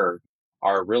assure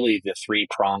are really the three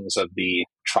prongs of the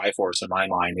Triforce in my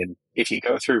mind. And if you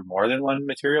go through more than one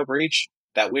material breach,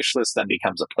 that wish list then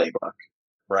becomes a playbook,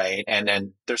 right? And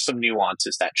then there's some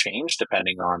nuances that change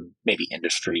depending on maybe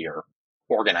industry or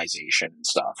organization and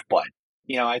stuff. But,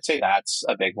 I'd say that's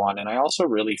a big one. And I also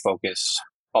really focus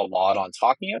a lot on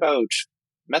talking about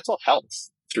mental health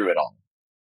through it all.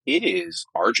 It is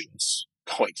arduous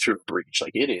going through a breach.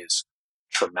 Like it is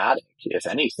traumatic, if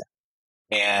anything.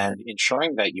 And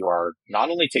ensuring that you are not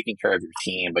only taking care of your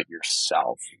team, but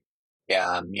yourself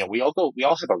And, we all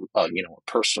have a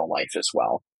personal life as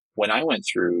well. When I went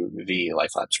through the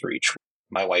LifeLabs breach,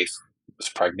 my wife was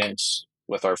pregnant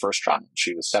with our first child.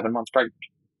 She was 7 months pregnant,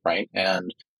 right?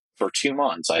 And for 2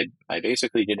 months, I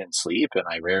basically didn't sleep and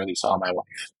I rarely saw my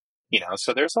wife.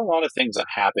 So there's a lot of things that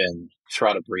happen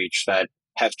throughout a breach that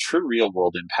have true real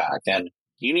world impact. And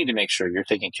you need to make sure you're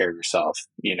taking care of yourself,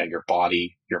 your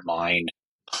body, your mind,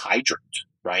 hydrate,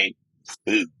 right?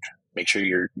 Food. Make sure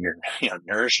you're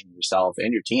nourishing yourself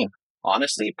and your team.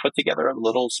 Honestly, put together a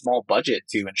little small budget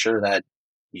to ensure that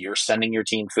you're sending your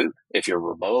team food. If you're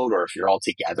remote or if you're all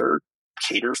together,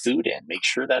 cater food in. Make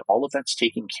sure that all of that's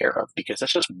taken care of, because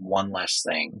that's just one less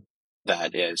thing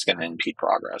that is going to impede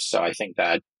progress. So I think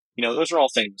that, those are all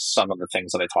some of the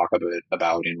things that I talk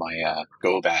about in my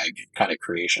go bag kind of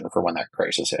creation for when that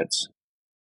crisis hits.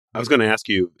 I was going to ask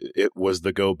you, it was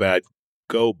the go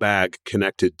bag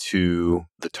connected to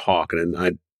the talk,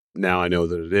 and now I know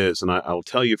that it is, and I'll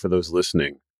tell you for those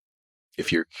listening,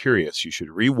 if you're curious, you should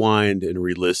rewind and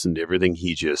re-listen to everything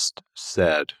he just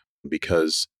said,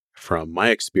 because from my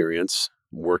experience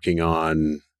working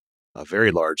on a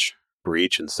very large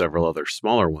breach and several other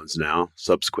smaller ones now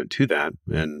subsequent to that,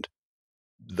 and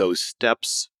those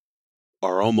steps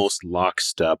are almost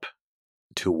lockstep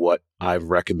to what I've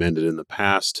recommended in the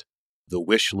past. The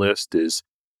wish list is,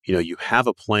 you have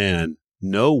a plan,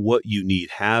 know what you need,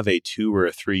 have a 2 or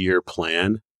a 3-year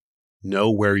plan,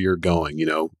 know where you're going,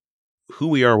 who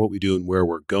we are, what we do, and where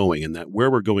we're going. And that where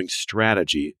we're going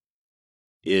strategy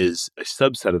is a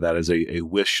subset of that, is a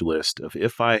wish list of,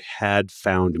 if I had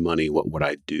found money, what would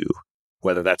I do?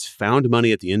 Whether that's found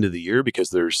money at the end of the year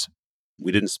because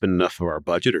we didn't spend enough of our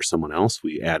budget, or someone else,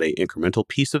 we add a incremental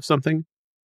piece of something.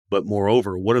 But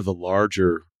moreover, what are the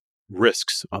larger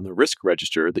risks on the risk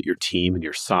register that your team and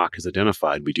your SOC has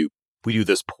identified? We do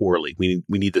this poorly. We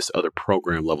need this other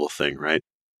program level thing, right?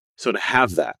 So to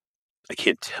have that, I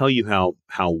can't tell you how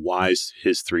wise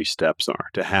his 3 steps are.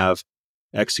 To have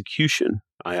execution,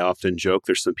 I often joke,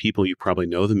 there's some people, you probably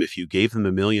know them, if you gave them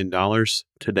 $1 million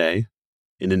today,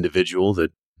 an individual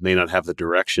that may not have the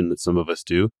direction that some of us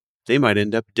do, they might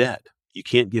end up dead. You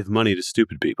can't give money to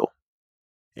stupid people.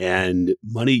 And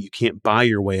money, you can't buy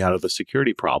your way out of the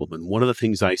security problem. And one of the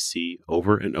things I see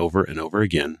over and over and over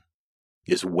again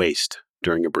is waste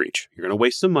during a breach. You're going to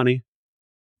waste some money,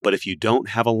 but if you don't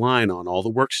have a line on all the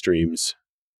work streams,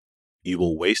 you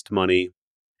will waste money,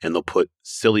 and they'll put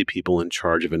silly people in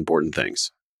charge of important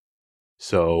things.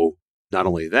 So not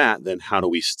only that, then how do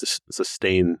we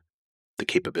sustain the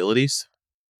capabilities?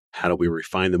 How do we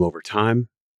refine them over time?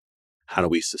 How do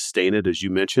we sustain it, as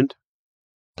you mentioned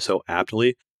so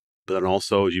aptly? But then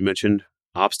also, as you mentioned,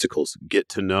 obstacles, get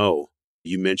to know.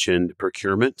 You mentioned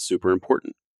procurement, super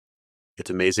important. It's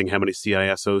amazing how many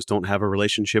CISOs don't have a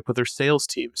relationship with their sales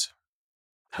teams.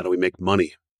 How do we make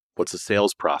money? What's the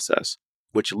sales process?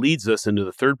 Which leads us into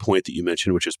the third point that you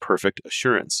mentioned, which is perfect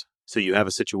assurance. So you have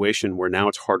a situation where now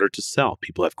it's harder to sell.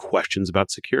 People have questions about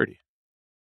security.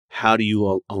 How do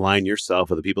you align yourself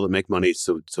with the people that make money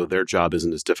so their job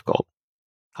isn't as difficult?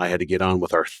 I had to get on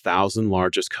with our 1,000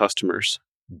 largest customers,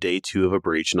 day 2 of a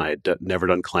breach, and I had never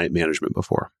done client management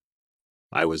before.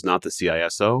 I was not the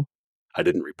CISO. I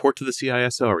didn't report to the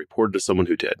CISO. I reported to someone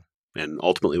who did, and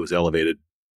ultimately was elevated.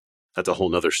 That's a whole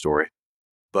nother story.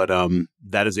 But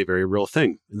that is a very real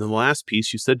thing. And then the last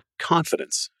piece, you said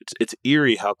confidence. It's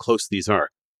eerie how close these are.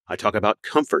 I talk about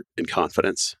comfort and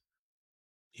confidence.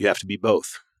 You have to be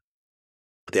both.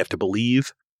 They have to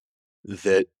believe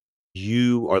that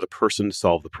you are the person to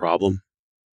solve the problem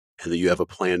and that you have a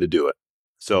plan to do it.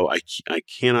 So I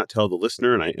cannot tell the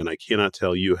listener, and I cannot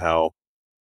tell you how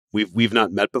we've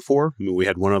not met before. I mean, we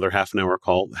had one other half an hour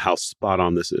call, how spot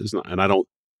on this is. And I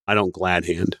don't glad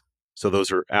hand. So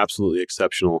those are absolutely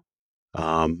exceptional.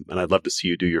 And I'd love to see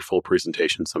you do your full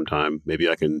presentation sometime. Maybe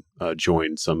I can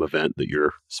join some event that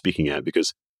you're speaking at,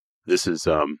 because this is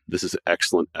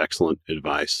excellent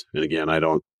advice. And again,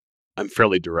 I'm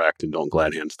fairly direct and don't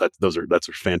glad hands. That's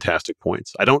fantastic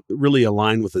points. I don't really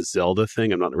align with the Zelda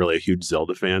thing. I'm not really a huge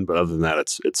Zelda fan, but other than that,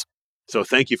 it's so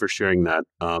thank you for sharing that.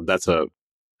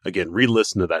 Again,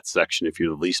 re-listen to that section if you're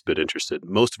the least bit interested.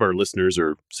 Most of our listeners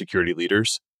are security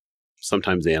leaders,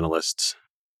 sometimes analysts,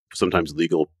 sometimes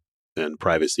legal and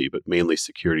privacy, but mainly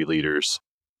security leaders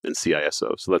and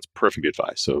CISO. So that's perfect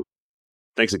advice. So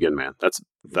thanks again, man.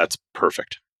 That's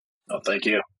perfect. Oh, thank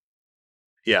you.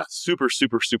 Yeah, super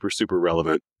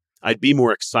relevant. I'd be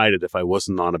more excited if I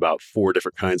wasn't on about 4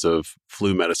 different kinds of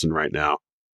flu medicine right now.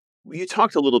 You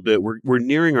talked a little bit, we're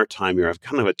nearing our time here. I've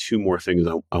kind of 2 more things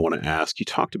I want to ask. You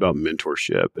talked about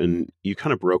mentorship, and you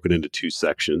kind of broke it into 2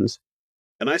 sections.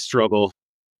 And I struggle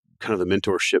kind of the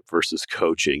mentorship versus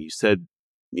coaching. You said,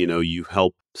 you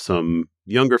help some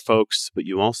younger folks, but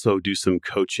you also do some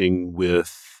coaching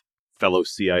with fellow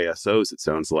CISOs, it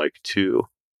sounds like, too.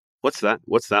 What's that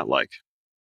like?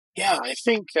 Yeah, I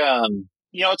think,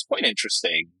 it's quite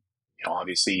interesting.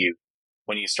 Obviously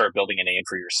when you start building a name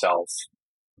for yourself,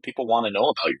 people want to know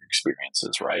about your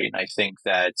experiences, right? And I think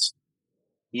that,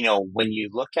 when you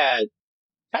look at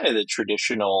kind of the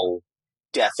traditional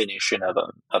definition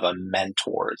of a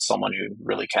mentor, it's someone who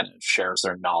really kind of shares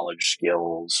their knowledge,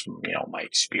 skills, my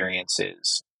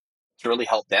experiences to really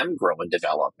help them grow and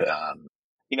develop.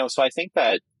 So I think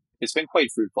that it's been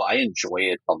quite fruitful. I enjoy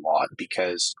it a lot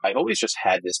because I've always just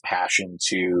had this passion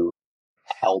to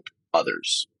help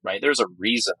others, right? There's a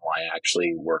reason why I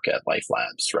actually work at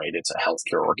LifeLabs, right? It's a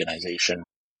healthcare organization.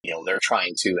 They're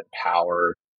trying to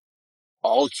empower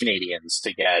all Canadians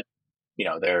to get,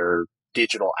 their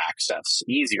digital access,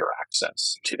 easier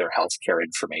access to their healthcare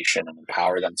information and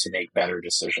empower them to make better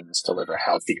decisions to live a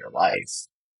healthier life.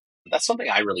 That's something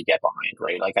I really get behind,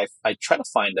 right? Like I try to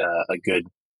find a good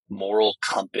moral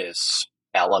compass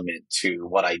element to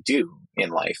what I do in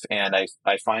life. And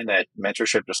I find that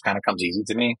mentorship just kind of comes easy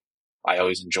to me. I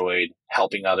always enjoyed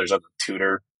helping others. I'm a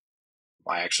tutor.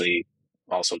 I actually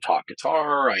also taught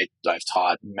guitar. I've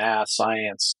taught math,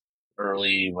 science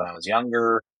early when I was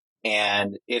younger.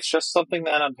 And it's just something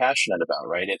that I'm passionate about,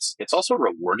 right? It's also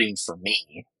rewarding for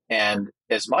me. And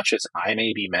as much as I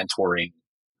may be mentoring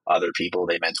other people,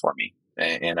 they mentor me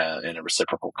in a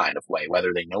reciprocal kind of way,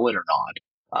 whether they know it or not.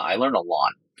 I learn a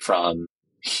lot from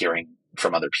hearing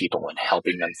from other people and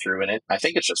helping them through. And I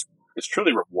think it's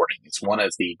truly rewarding. It's one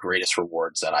of the greatest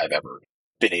rewards that I've ever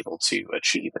been able to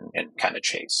achieve and kind of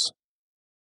chase.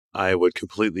 I would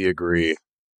completely agree.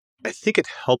 I think it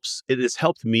has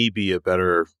helped me be a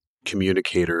better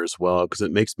communicator as well, because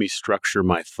it makes me structure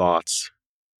my thoughts.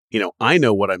 I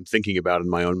know what I'm thinking about in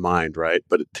my own mind, right?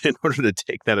 But in order to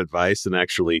take that advice and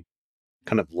actually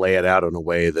kind of lay it out in a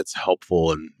way that's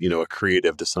helpful and, a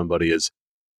creative to somebody is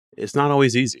not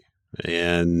always easy.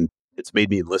 And it's made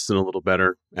me listen a little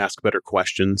better, ask better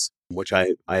questions, which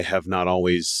I have not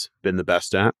always been the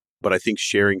best at. But I think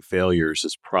sharing failures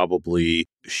is probably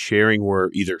sharing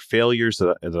where either failures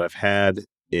that I've had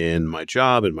in my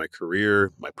job, in my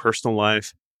career, my personal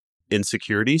life,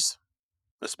 insecurities,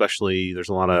 especially there's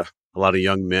a lot of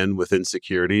young men with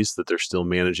insecurities that they're still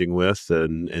managing with.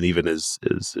 And even as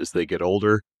they get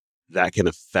older, that can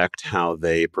affect how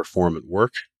they perform at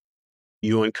work.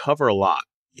 You uncover a lot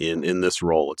in this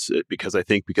role. Because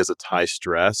it's high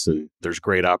stress and there's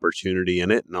great opportunity in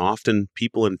it. And often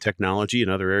people in technology and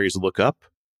other areas look up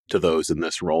to those in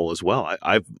this role as well.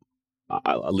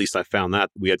 At least I found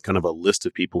that we had kind of a list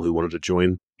of people who wanted to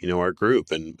join, our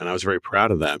group. And I was very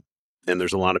proud of that. And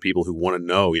there's a lot of people who want to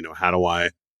know, how do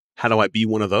I be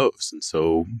one of those? And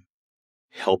so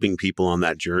helping people on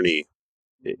that journey,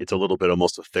 it's a little bit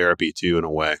almost a therapy too, in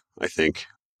a way, I think.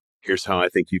 Here's how I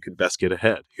think you can best get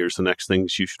ahead. Here's the next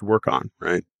things you should work on,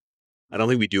 right? I don't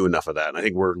think we do enough of that. And I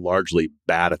think we're largely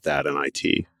bad at that in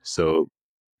IT. So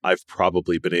I've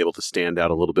probably been able to stand out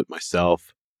a little bit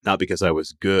myself, not because I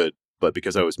was good, but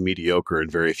because I was mediocre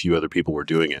and very few other people were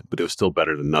doing it. But it was still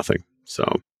better than nothing.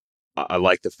 So I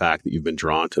like the fact that you've been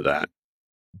drawn to that.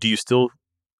 Do you still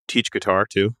teach guitar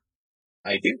too?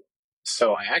 I do.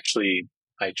 So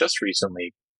I just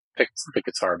recently picked the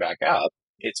guitar back up.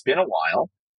 It's been a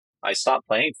while. I stopped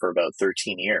playing for about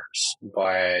 13 years,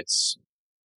 but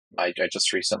I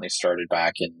just recently started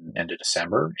back in end of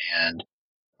December, and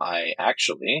I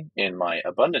actually, in my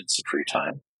abundance of free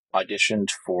time, auditioned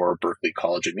for Berklee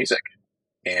College of Music,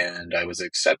 and I was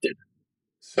accepted.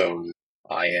 So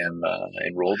I am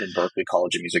enrolled in Berklee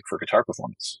College of Music for guitar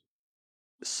performance.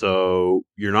 So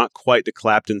you're not quite to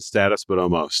Clapton status, but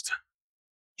almost.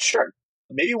 Sure.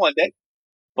 Maybe one day.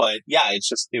 But yeah,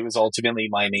 it was ultimately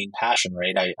my main passion,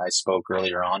 right? I spoke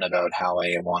earlier on about how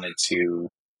I wanted to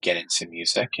get into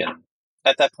music. And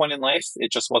at that point in life,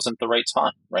 it just wasn't the right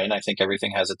time, right? And I think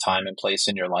everything has a time and place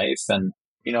in your life. And,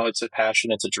 it's a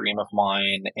passion, it's a dream of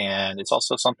mine. And it's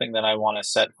also something that I want to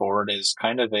set forward as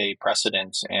kind of a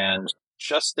precedent and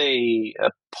just a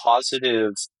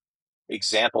positive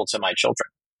example to my children,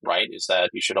 right? Is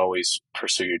that you should always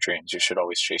pursue your dreams. You should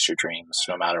always chase your dreams,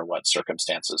 no matter what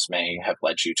circumstances may have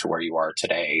led you to where you are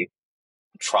today.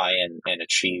 Try and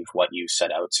achieve what you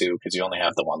set out to, because you only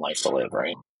have the one life to live,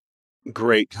 right?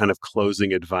 Great kind of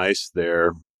closing advice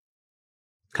there,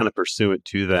 kind of pursuant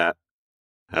to that.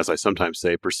 As I sometimes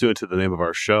say, pursuant to the name of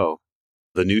our show,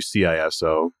 the new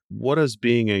CISO. What does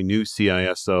being a new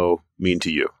CISO mean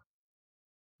to you?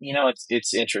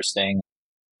 It's interesting.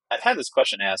 I've had this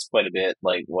question asked quite a bit,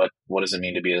 like what does it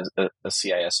mean to be a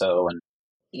CISO? And,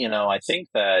 I think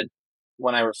that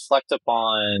when I reflect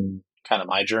upon kind of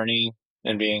my journey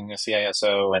in being a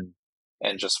CISO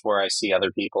and just where I see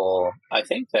other people, I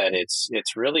think that it's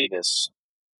really this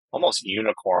almost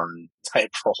unicorn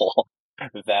type role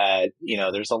that,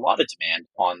 there's a lot of demand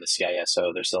on the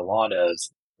CISO. There's a lot of,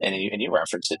 and you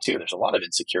referenced it too, there's a lot of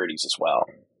insecurities as well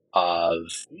of,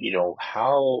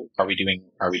 how are we doing?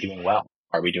 Are we doing well?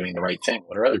 Are we doing the right thing?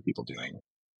 What are other people doing?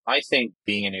 I think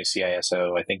being a new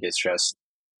CISO, I think it's just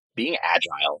being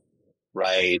agile,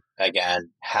 right?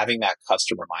 Again, having that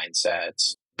customer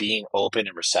mindset, being open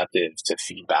and receptive to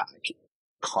feedback,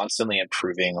 constantly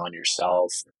improving on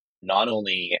yourself, not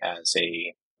only as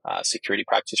a security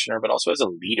practitioner, but also as a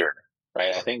leader,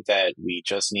 right? I think that we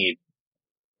just need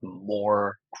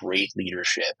more great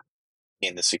leadership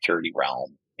in the security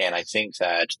realm. And I think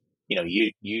that,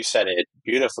 you said it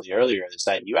beautifully earlier, is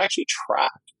that you actually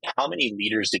track how many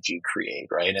leaders did you create,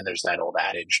 right? And there's that old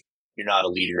adage, you're not a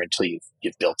leader until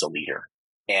you've built a leader.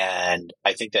 And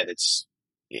I think that it's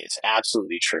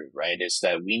absolutely true, right? Is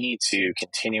that we need to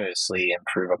continuously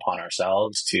improve upon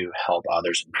ourselves to help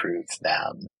others improve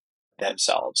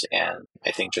themselves. And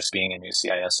I think just being a new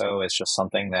CISO is just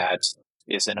something that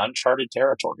is an uncharted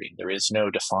territory. There is no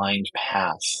defined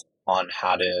path on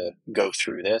how to go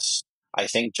through this. I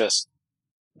think just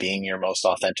being your most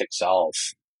authentic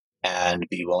self and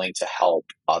be willing to help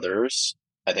others,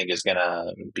 I think is going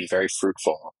to be very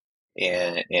fruitful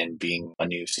in being a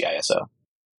new CISO.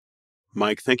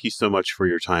 Mike, thank you so much for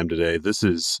your time today. This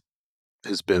has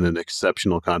been an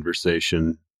exceptional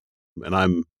conversation, and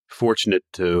I'm fortunate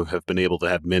to have been able to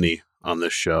have many on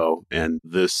this show. And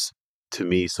this, to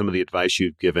me, some of the advice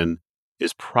you've given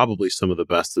is probably some of the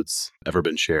best that's ever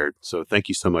been shared. So thank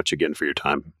you so much again for your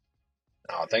time.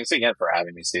 Oh, thanks again for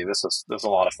having me, Steve. This was a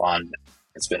lot of fun.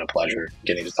 It's been a pleasure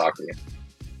getting to talk with you.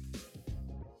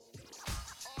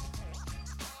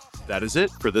 That is it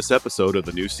for this episode of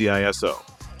The New CISO.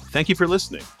 Thank you for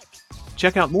listening.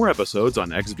 Check out more episodes on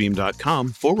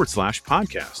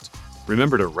exabeam.com/podcast.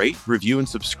 Remember to rate, review, and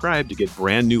subscribe to get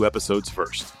brand new episodes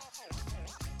first.